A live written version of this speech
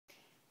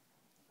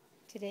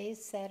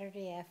Today's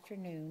Saturday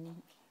afternoon.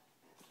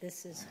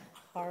 This is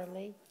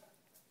Harley.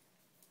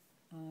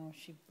 Oh,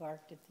 she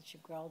barked at she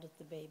growled at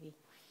the baby.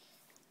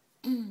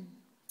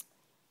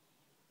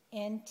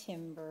 And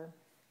Timber.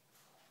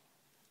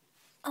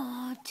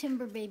 Oh,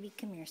 Timber baby,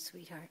 come here,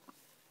 sweetheart.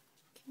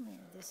 Come here.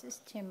 This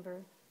is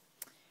Timber.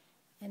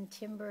 And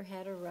Timber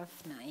had a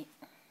rough night.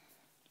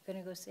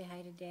 Gonna go say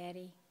hi to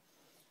Daddy.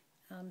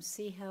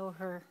 See how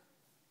her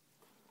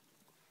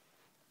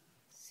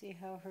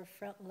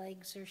front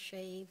legs are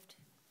shaved.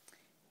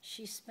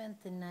 She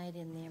spent the night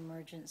in the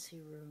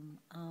emergency room.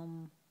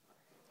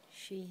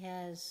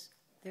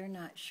 They're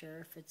not sure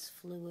if it's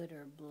fluid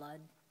or blood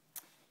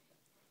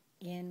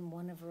in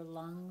one of her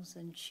lungs,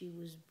 and she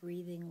was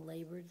breathing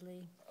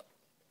laboredly.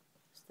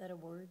 Is that a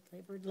word,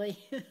 laboredly?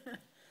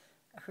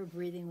 Her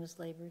breathing was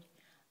labored.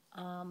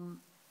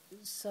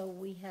 So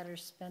we had her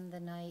spend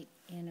the night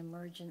in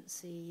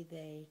emergency.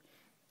 They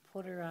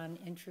put her on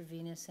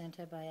intravenous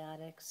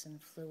antibiotics and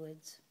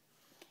fluids,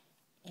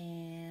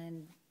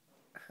 and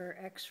her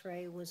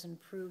x-ray was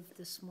improved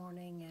this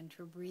morning and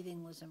her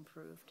breathing was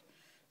improved.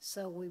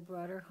 So we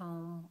brought her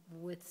home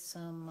with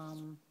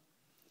some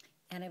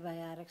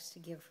antibiotics to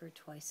give her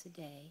twice a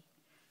day.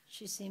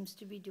 She seems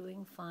to be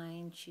doing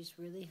fine. She's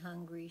really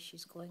hungry.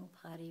 She's going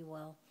potty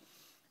well.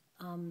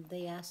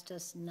 They asked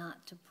us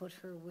not to put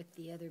her with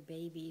the other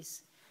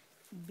babies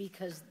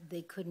because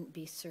they couldn't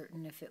be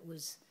certain if it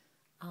was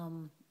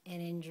an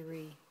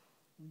injury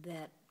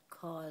that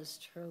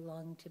caused her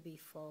lung to be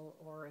full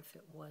or if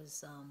it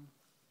was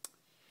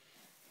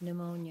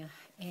pneumonia.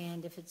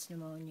 And if it's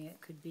pneumonia,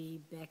 it could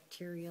be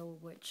bacterial,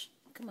 which,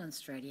 come on,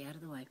 Stridey, out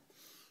of the way.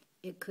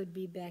 It could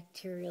be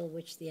bacterial,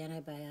 which the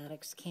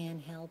antibiotics can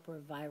help, or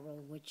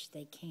viral, which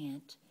they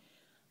can't.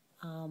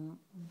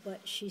 But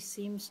she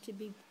seems to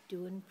be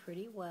doing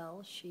pretty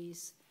well.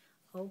 She's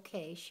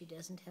okay. She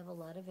doesn't have a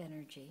lot of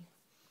energy.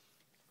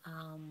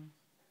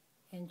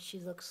 And she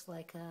looks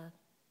like a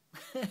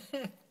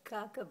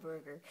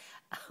cockaburger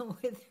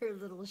with her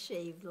little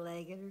shaved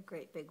leg and her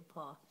great big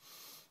paw.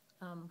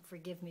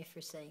 Forgive me for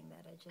saying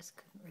that. I just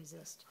couldn't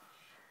resist.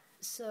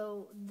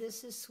 So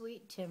this is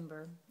Sweet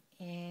Timber,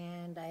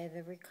 and I have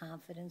every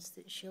confidence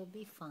that she'll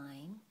be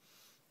fine,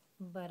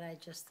 but I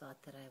just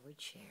thought that I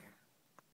would share.